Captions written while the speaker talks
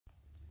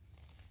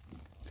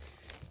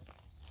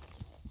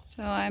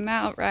So I'm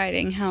out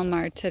riding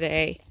Hjalmar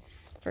today,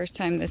 first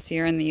time this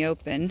year in the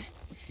open,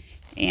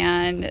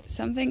 and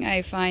something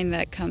I find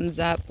that comes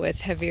up with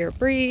heavier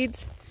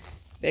breeds,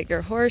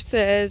 bigger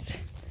horses.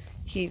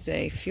 He's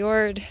a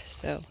Fjord,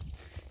 so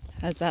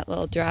has that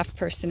little draft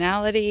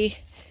personality,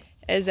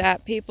 is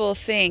that people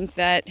think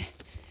that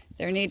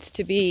there needs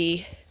to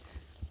be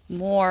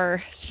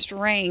more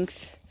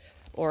strength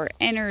or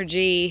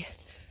energy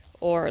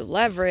or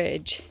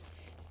leverage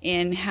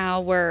in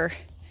how we're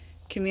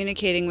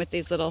communicating with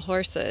these little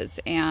horses.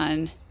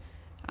 And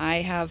I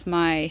have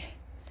my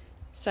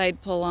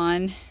side pull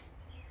on.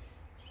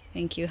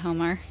 Thank you,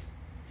 Hjalmar.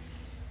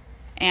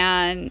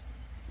 And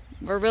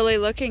we're really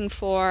looking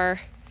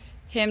for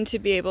him to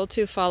be able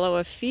to follow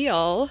a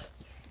feel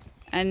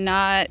and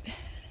not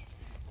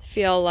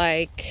feel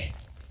like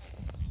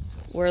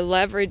we're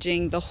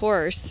leveraging the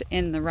horse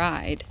in the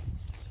ride.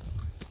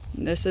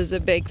 And this is a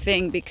big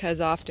thing because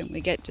often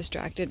we get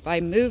distracted by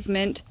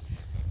movement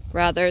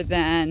rather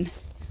than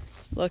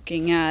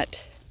looking at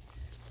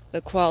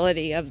the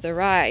quality of the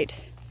ride.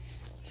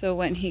 So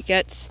when he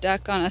gets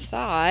stuck on a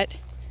thought,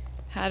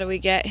 how do we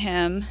get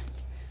him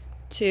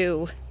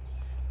to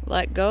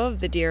let go of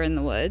the deer in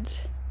the woods,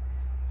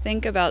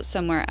 think about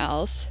somewhere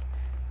else,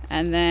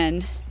 and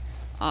then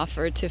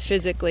offer to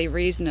physically,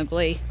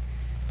 reasonably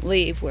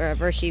leave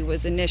wherever he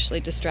was initially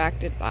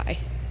distracted by?